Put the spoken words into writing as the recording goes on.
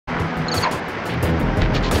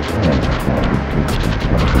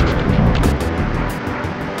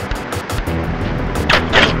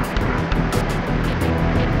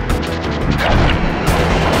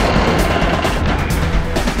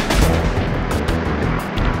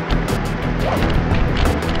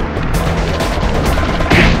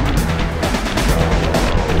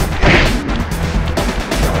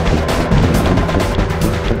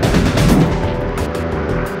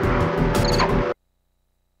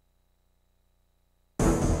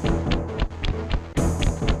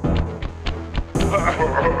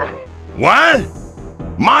What?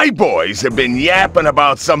 My boys have been yapping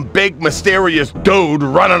about some big mysterious dude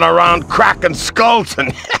running around cracking skulls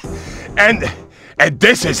and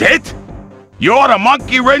this is it? You're the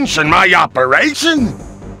monkey wrench in my operation?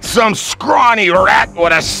 Some scrawny rat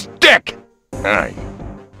with a stick! Hey,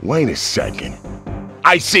 wait a second.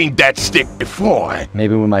 I seen that stick before.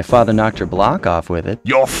 Maybe when my father knocked your block off with it.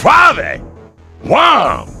 Your father?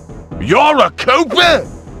 Wow! You're a Cooper?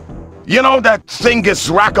 You know, that Thingus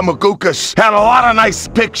Rackamagookus had a lot of nice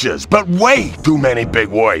pictures, but way too many big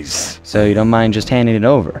words. So you don't mind just handing it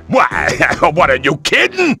over? What, are you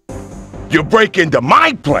kidding? You break into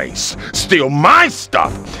my place, steal my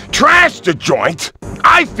stuff, trash the joint.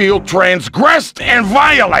 I feel transgressed and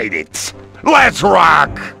violated. Let's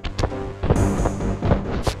rock!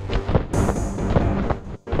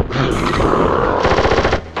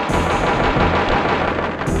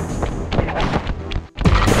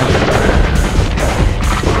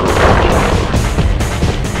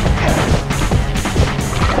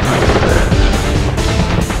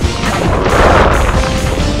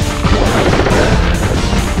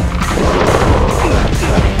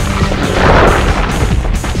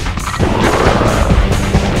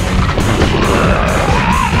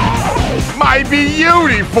 My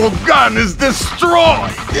beautiful gun is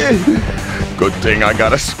destroyed! Good thing I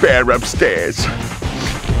got a spare upstairs.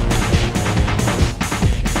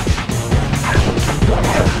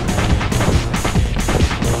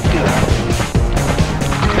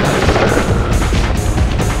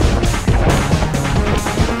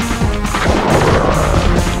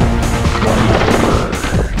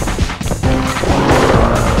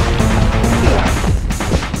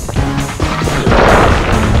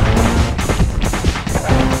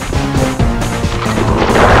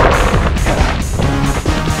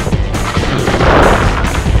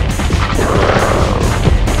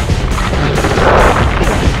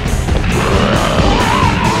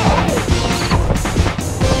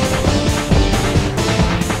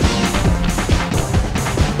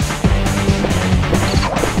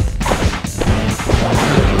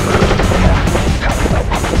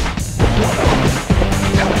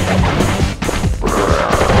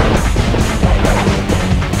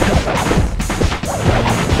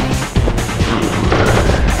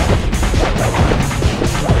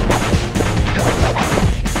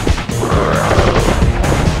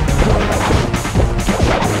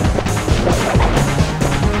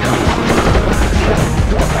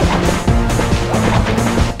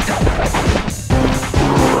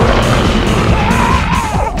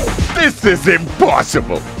 This is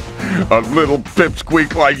impossible! A little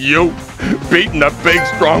pipsqueak like you, beating a big,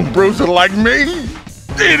 strong bruiser like me?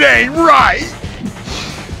 It ain't right!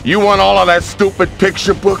 You want all of that stupid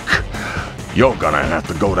picture book? You're gonna have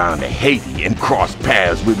to go down to Haiti and cross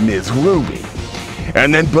paths with Miss Ruby.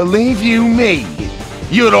 And then believe you me,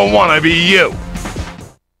 you don't want to be you!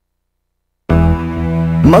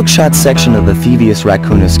 Mugshot section of the Thievius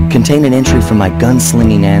Raccoonus contained an entry from my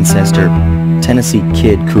gunslinging ancestor, Tennessee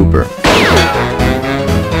Kid Cooper.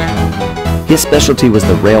 His specialty was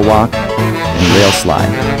the rail walk and rail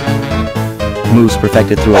slide, moves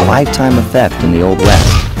perfected through a lifetime of theft in the Old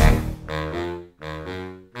West.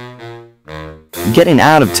 Getting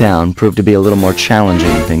out of town proved to be a little more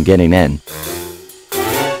challenging than getting in.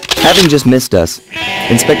 Having just missed us,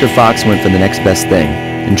 Inspector Fox went for the next best thing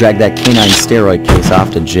and dragged that canine steroid case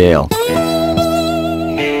off to jail.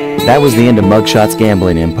 That was the end of Mugshot's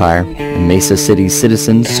gambling empire, and Mesa City's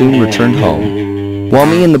citizens soon returned home. While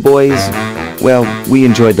me and the boys, well, we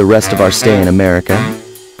enjoyed the rest of our stay in America,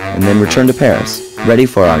 and then returned to Paris, ready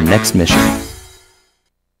for our next mission.